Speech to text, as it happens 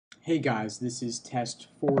Hey guys, this is test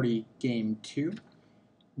 40 game 2.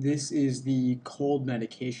 This is the cold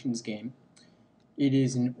medications game. It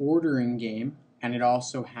is an ordering game, and it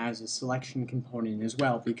also has a selection component as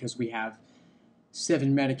well because we have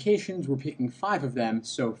 7 medications. We're picking 5 of them,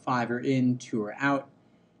 so 5 are in, 2 are out,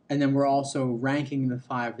 and then we're also ranking the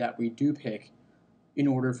 5 that we do pick in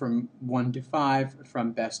order from 1 to 5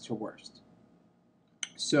 from best to worst.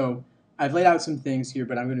 So I've laid out some things here,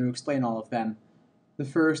 but I'm going to explain all of them. The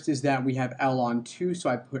first is that we have L on 2, so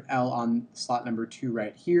I put L on slot number 2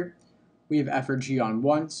 right here. We have F or G on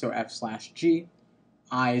 1, so F/G.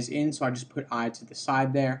 I is in, so I just put I to the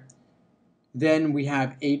side there. Then we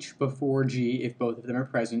have H before G if both of them are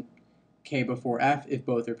present, K before F if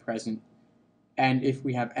both are present, and if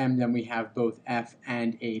we have M, then we have both F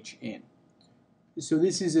and H in. So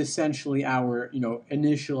this is essentially our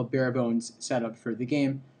initial bare bones setup for the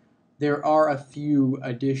game. There are a few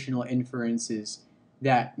additional inferences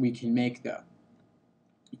that we can make though.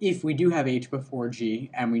 If we do have H before G,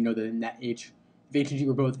 and we know that if H and G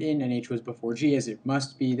were both in and H was before G, as it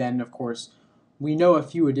must be, then of course we know a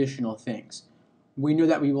few additional things. We know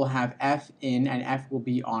that we will have F in and F will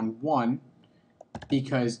be on 1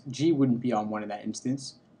 because G wouldn't be on 1 in that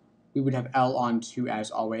instance. We would have L on 2 as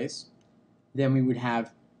always. Then we would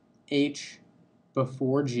have H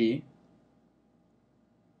before G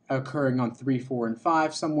occurring on 3, 4, and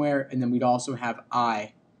 5 somewhere, and then we'd also have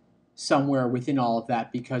I somewhere within all of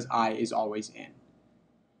that because I is always in.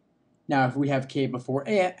 Now if we have K before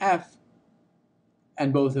F,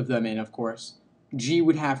 and both of them in of course, G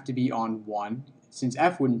would have to be on 1, since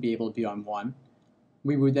F wouldn't be able to be on 1.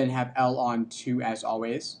 We would then have L on 2 as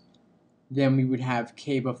always. Then we would have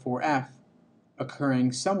K before F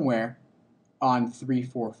occurring somewhere on 3,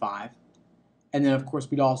 4, 5. And then, of course,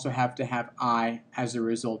 we'd also have to have I as a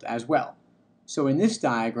result as well. So in this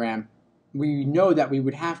diagram, we know that we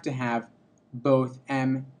would have to have both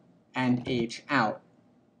M and H out.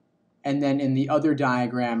 And then in the other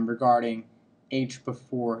diagram regarding H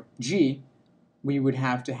before G, we would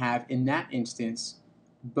have to have, in that instance,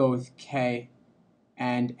 both K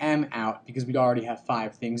and M out because we'd already have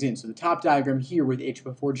 5 things in. So the top diagram here with H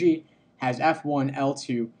before G has F1,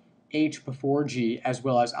 L2, H before G, as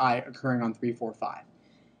well as I occurring on 3, 4, 5.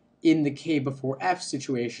 In the K before F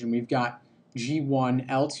situation, we've got G1,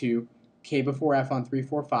 L2, K before F on 3,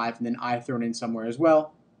 4, 5, and then I thrown in somewhere as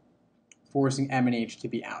well, forcing M and H to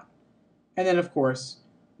be out. And then, of course,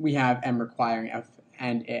 we have M requiring F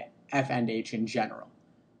and H in general.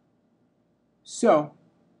 So,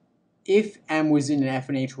 if M was in and F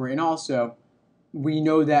and H were in also, we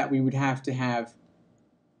know that we would have to have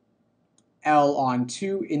L on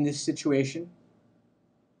 2 in this situation.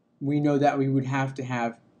 We know that we would have to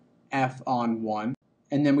have F on 1,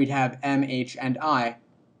 and then we'd have M, H, and I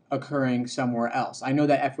occurring somewhere else. I know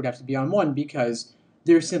that F would have to be on 1 because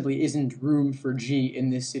there simply isn't room for G in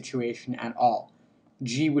this situation at all.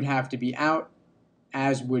 G would have to be out,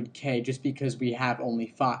 as would K, just because we have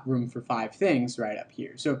only room for 5 things right up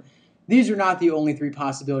here. So these are not the only 3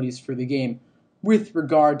 possibilities for the game with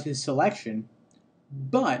regard to selection.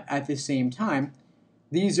 But at the same time,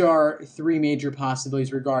 these are 3 major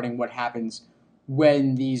possibilities regarding what happens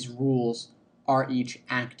when these rules are each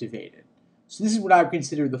activated. So this is what I would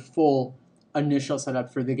consider the full initial setup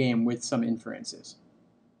for the game with some inferences.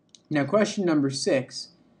 Now question number 6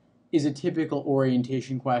 is a typical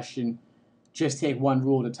orientation question. Just take one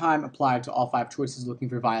rule at a time, apply it to all 5 choices looking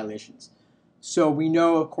for violations. So we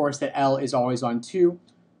know, of course, that L is always on 2,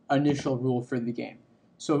 initial rule for the game.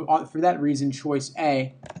 So for that reason, choice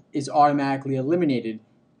A is automatically eliminated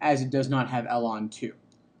as it does not have L on 2.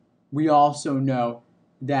 We also know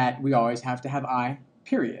that we always have to have I,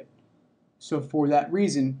 period. So for that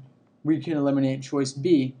reason, we can eliminate choice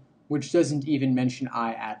B, which doesn't even mention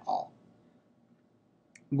I at all.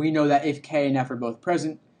 We know that if K and F are both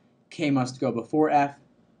present, K must go before F.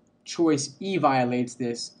 Choice E violates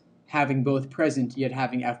this, having both present yet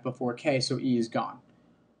having F before K, so E is gone.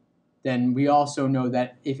 Then we also know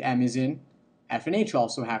that if M is in, F and H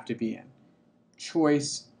also have to be in.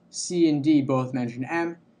 Choice C and D both mention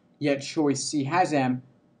M, yet choice C has M,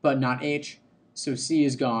 but not H, so C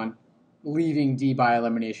is gone, leaving D by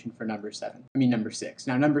elimination for number 6.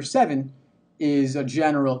 Now number 7 is a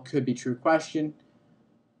general could-be-true question.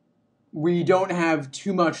 We don't have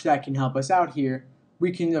too much that can help us out here. We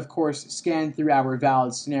can, of course, scan through our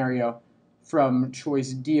valid scenario from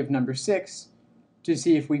choice D of number 6 to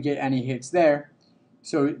see if we get any hits there.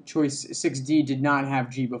 So choice 6D did not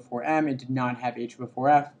have G before M, it did not have H before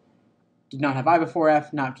F, did not have I before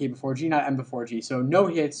F, not K before G, not M before G. So no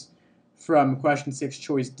hits from question 6,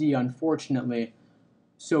 choice D, unfortunately.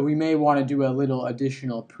 So we may want to do a little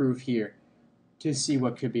additional proof here to see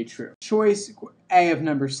what could be true. Choice A of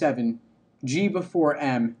number 7, G before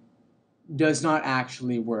M, does not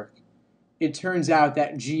actually work. It turns out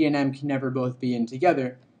that G and M can never both be in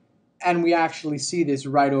together, and we actually see this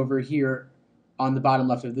right over here on the bottom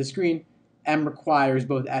left of the screen. M requires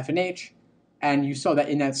both F and H, and you saw that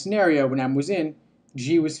in that scenario when M was in,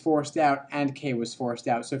 G was forced out and K was forced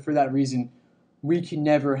out. So for that reason, we can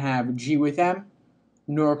never have G with M,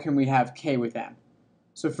 nor can we have K with M.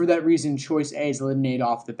 So for that reason, choice A is eliminated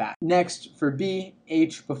off the bat. Next, for B,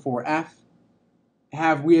 H before F.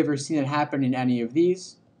 Have we ever seen it happen in any of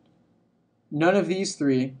these? None of these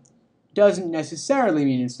three. Doesn't necessarily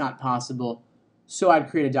mean it's not possible, so I'd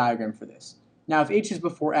create a diagram for this. Now, if H is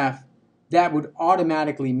before F, that would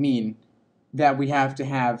automatically mean that we have to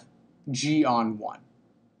have G on 1.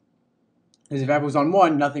 Because if F was on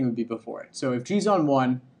 1, nothing would be before it. So if G's on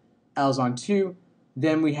 1, L's on 2,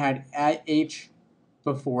 then we had H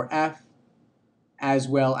before F, as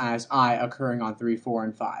well as I occurring on 3, 4,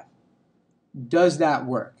 and 5. Does that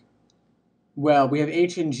work? Well, we have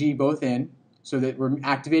H and G both in, so that we're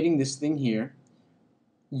activating this thing here.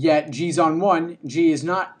 Yet G's on 1, G is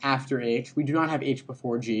not after H. We do not have H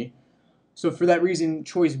before G. So for that reason,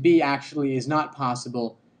 choice B actually is not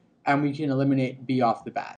possible, and we can eliminate B off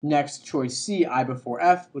the bat. Next, choice C, I before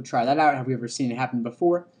F. We'll try that out. Have we ever seen it happen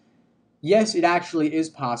before? Yes, it actually is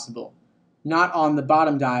possible. Not on the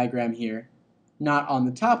bottom diagram here, not on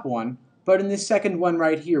the top one, but in this second one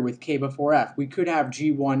right here with K before F. We could have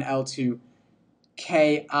G1, L2,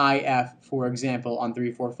 KIF, for example, on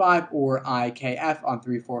 3, 4, 5, or IKF on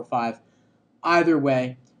 3, 4, 5. Either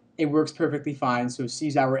way, it works perfectly fine, so C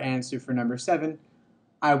is our answer for number 7.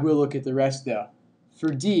 I will look at the rest, though. For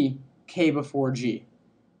D, K before G.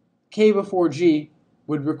 K before G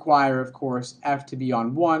would require, of course, F to be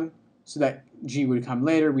on 1, so that G would come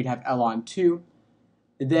later. We'd have L on 2.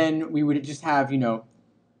 Then we would just have,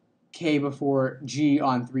 K before G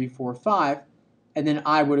on 3, 4, 5, and then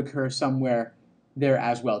I would occur somewhere there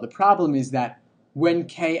as well. The problem is that when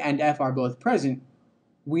K and F are both present,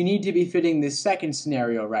 we need to be fitting this second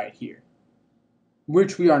scenario right here,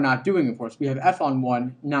 which we are not doing, of course. We have F on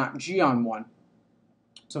 1, not G on 1.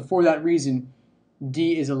 So for that reason,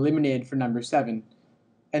 D is eliminated for number 7.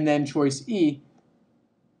 And then choice E,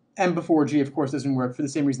 M before G, of course, doesn't work for the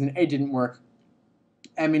same reason that A didn't work.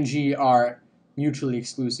 M and G are mutually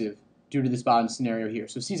exclusive due to this bottom scenario here.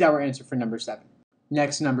 So C is our answer for number 7.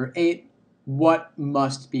 Next, number 8, what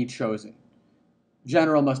must be chosen?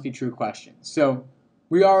 General must be true question. So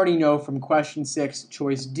we already know from question 6,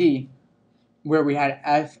 choice D, where we had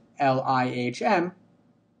F, L, I, H, M,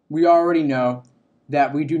 we already know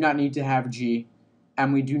that we do not need to have G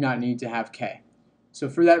and we do not need to have K. So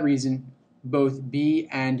for that reason, both B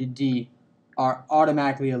and D are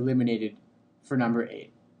automatically eliminated for number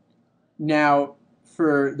 8. Now,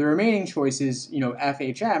 for the remaining choices, F,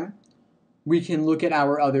 H, M, we can look at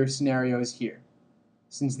our other scenarios here,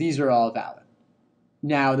 since these are all valid.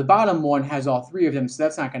 Now, the bottom one has all 3 of them, so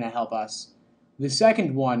that's not going to help us. The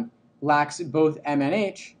second one lacks both M and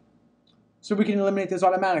H, so we can eliminate this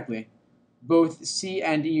automatically. Both C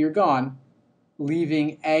and E are gone,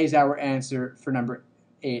 leaving A as our answer for number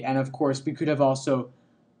 8. And of course, we could have also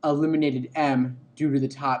eliminated M due to the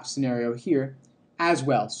top scenario here as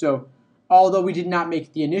well. So although we did not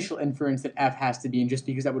make the initial inference that F has to be in just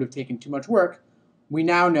because that would have taken too much work, we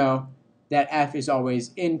now know that F is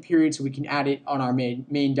always in, period, so we can add it on our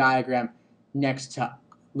main diagram next to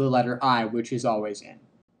the letter I, which is always in.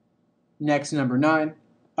 Next, number 9,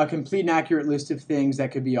 a complete and accurate list of things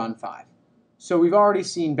that could be on 5. So we've already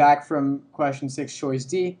seen back from question 6, choice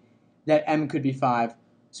D, that M could be 5,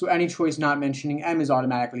 so any choice not mentioning M is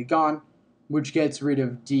automatically gone, which gets rid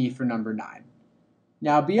of D for number 9.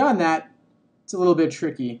 Now beyond that, it's a little bit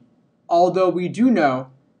tricky, although we do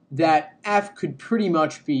know that F could pretty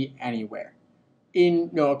much be anywhere.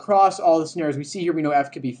 Across all the scenarios we see here, we know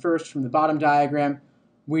F could be first from the bottom diagram.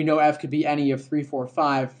 We know F could be any of 3, 4,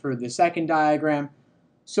 5 for the second diagram.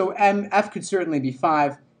 So F could certainly be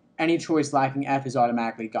 5. Any choice lacking F is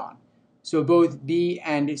automatically gone. So both B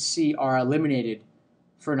and C are eliminated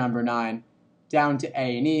for number 9, down to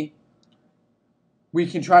A and E. We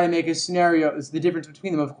can try to make a scenario. The difference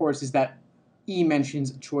between them, of course, is that E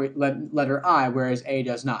mentions letter I, whereas A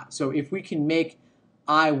does not. So if we can make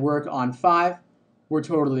I work on 5, we're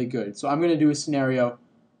totally good. So I'm going to do a scenario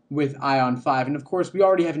with I on 5. And of course, we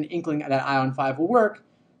already have an inkling that I on 5 will work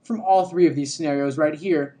from all 3 of these scenarios right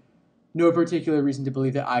here. No particular reason to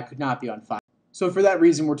believe that I could not be on 5. So for that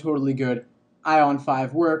reason, we're totally good. I on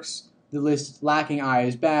 5 works. The list lacking I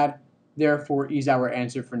is bad. Therefore, E is our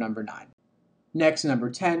answer for number 9. Next, number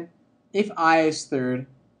 10, if I is third,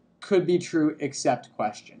 could be true except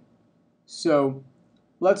question. So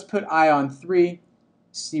let's put I on 3,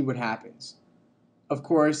 see what happens. Of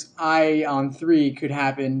course, I on 3 could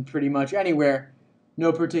happen pretty much anywhere,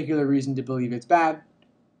 no particular reason to believe it's bad.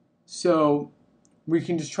 So we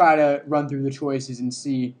can just try to run through the choices and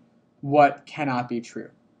see what cannot be true.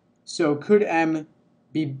 So could M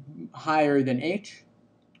be higher than H?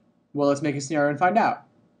 Well, let's make a scenario and find out.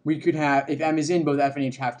 We could have, if M is in, both F and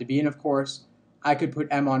H have to be in, of course. I could put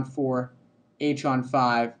M on 4, H on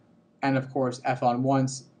 5, and of course F on 1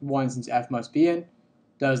 since F must be in.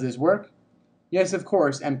 Does this work? Yes, of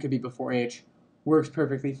course, M could be before H. Works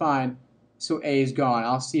perfectly fine, so A is gone.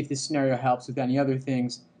 I'll see if this scenario helps with any other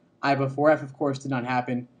things. I before F, of course, did not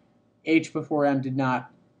happen. H before M did not.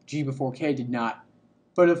 G before K did not.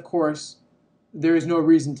 But of course, there is no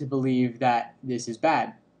reason to believe that this is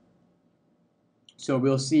bad. So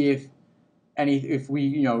we'll see if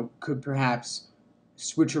we could perhaps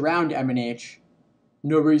switch around M and H.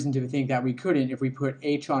 No reason to think that we couldn't. If we put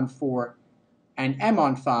H on 4 and M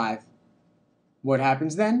on 5, what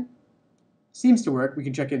happens then? Seems to work. We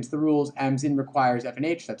can check against the rules. M's in requires F and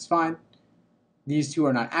H. That's fine. These two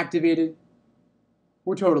are not activated.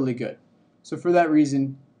 We're totally good. So for that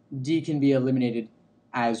reason, D can be eliminated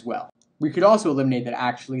as well. We could also eliminate that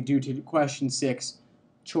actually due to question 6,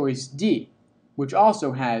 choice D, which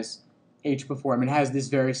also has H before M. It has this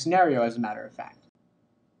very scenario, as a matter of fact.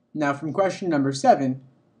 Now from question number 7,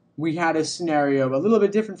 we had a scenario a little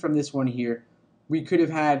bit different from this one here. We could have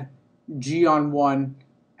had G on 1,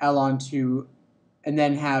 L on 2, and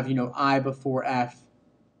then have, I before F,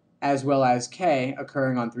 as well as K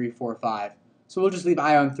occurring on 3, 4, 5. So we'll just leave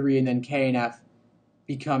I on 3, and then K and F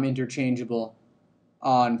become interchangeable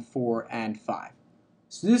on 4 and 5.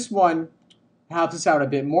 So this one helps us out a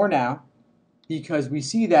bit more now, because we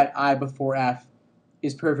see that I before F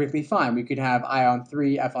is perfectly fine. We could have I on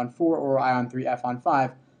 3, F on 4, or I on 3, F on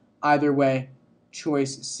 5. Either way,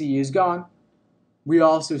 choice C is gone. We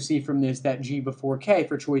also see from this that G before K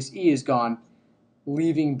for choice E is gone,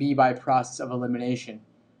 leaving B by process of elimination.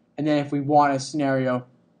 And then if we want a scenario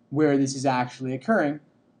where this is actually occurring,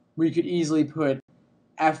 we could easily put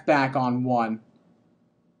F back on 1,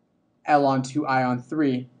 L on 2, I on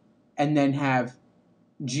 3, and then have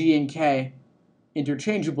G and K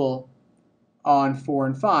interchangeable on 4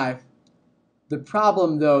 and 5. The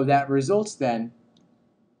problem, though, that results then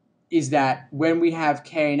is that when we have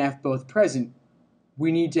K and F both present,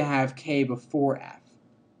 we need to have K before F.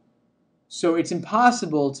 So it's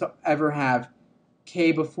impossible to ever have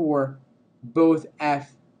K before both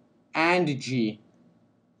F and G,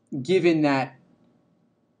 given that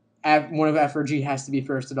one of F or G has to be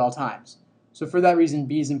first at all times. So for that reason,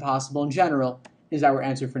 B is impossible in general, is our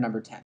answer for number 10.